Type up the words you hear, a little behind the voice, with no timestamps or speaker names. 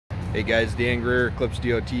Hey guys, Dan Greer, Eclipse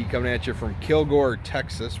DOT, coming at you from Kilgore,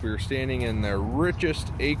 Texas. We are standing in the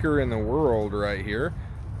richest acre in the world right here.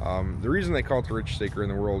 The reason they call it the richest acre in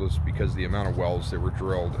the world is because the amount of wells that were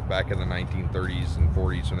drilled back in the 1930s and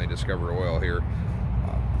 40s when they discovered oil here.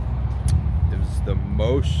 It was the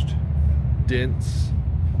most dense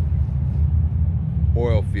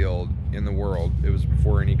oil field in the world. It was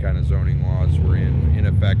before any kind of zoning laws were in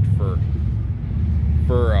effect for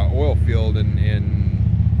oil field and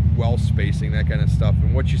well spacing, that kind of stuff.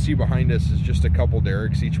 And what you see behind us is just a couple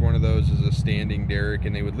derricks. Each one of those is a standing derrick,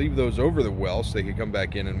 and they would leave those over the well so they could come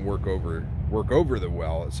back in and work over the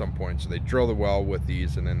well at some point. So they'd drill the well with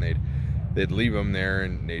these, and then they'd leave them there,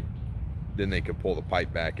 and then they could pull the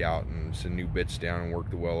pipe back out and send new bits down and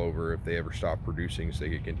work the well over if they ever stopped producing, so they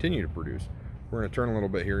could continue to produce. We're going to turn a little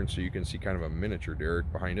bit here, and so you can see kind of a miniature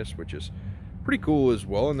derrick behind us, which is pretty cool as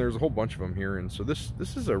well. And there's a whole bunch of them here, and so this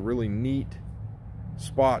is a really neat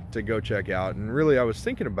spot to go check out. And really, I was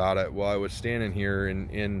thinking about it while I was standing here,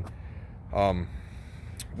 and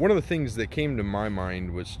one of the things that came to my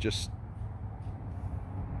mind was just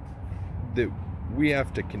that we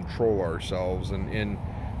have to control ourselves and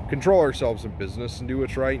control ourselves in business and do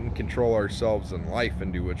what's right, and control ourselves in life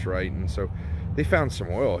and do what's right. And so they found some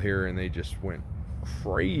oil here, and they just went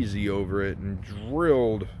crazy over it and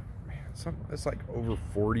drilled, it's like over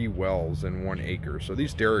 40 wells in 1 acre. So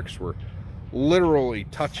these derricks were literally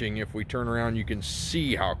touching. If we turn around, you can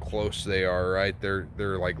see how close they are, right? Their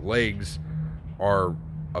like legs are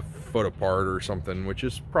a foot apart or something, which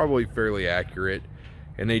is probably fairly accurate.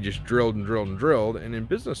 And they just drilled and drilled and drilled. And in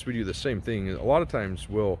business, we do the same thing. A lot of times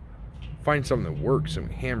we'll find something that works, and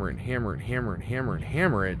we hammer it and hammer it and hammer it and hammer it and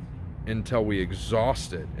hammer it until we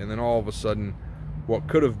exhaust it. And then all of a sudden, what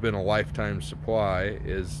could have been a lifetime supply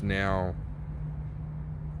is now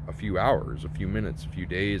a few hours, a few minutes, a few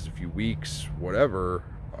days, a few weeks, whatever,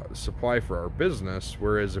 supply for our business.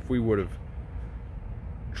 Whereas if we would have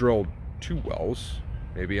drilled 2 wells,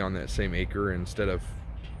 maybe on that same acre instead of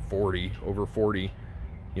 40, over 40,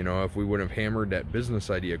 you know, if we would have hammered that business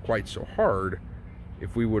idea quite so hard,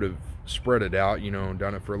 if we would have spread it out, you know,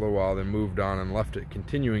 done it for a little while, then moved on and left it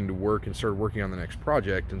continuing to work and started working on the next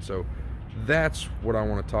project. And so that's what I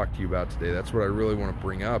want to talk to you about today. That's what I really want to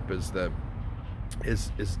bring up, is that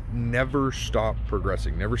is never stop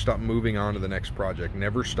progressing, never stop moving on to the next project,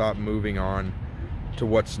 never stop moving on to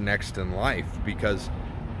what's next in life. Because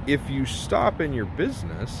if you stop in your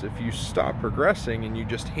business, if you stop progressing and you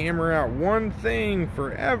just hammer out one thing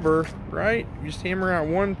forever, right? You just hammer out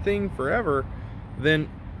one thing forever, then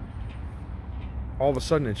all of a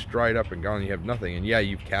sudden it's dried up and gone. You have nothing. And yeah,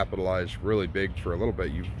 you've capitalized really big for a little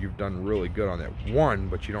bit. You've done really good on that one,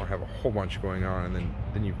 but you don't have a whole bunch going on. And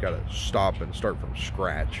then you've got to stop and start from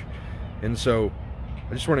scratch. And so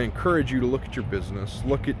I just want to encourage you to look at your business,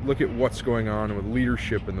 look at what's going on with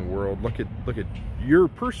leadership in the world, look at your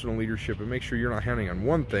personal leadership, and make sure you're not handing on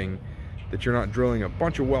one thing, that you're not drilling a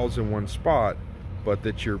bunch of wells in one spot, but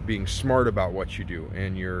that you're being smart about what you do,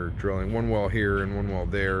 and you're drilling 1 well here and 1 well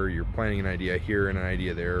there, you're planning an idea here and an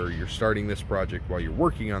idea there, or you're starting this project while you're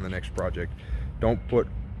working on the next project. Don't put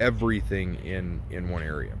everything in one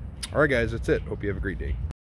area. All right guys, that's it. Hope you have a great day.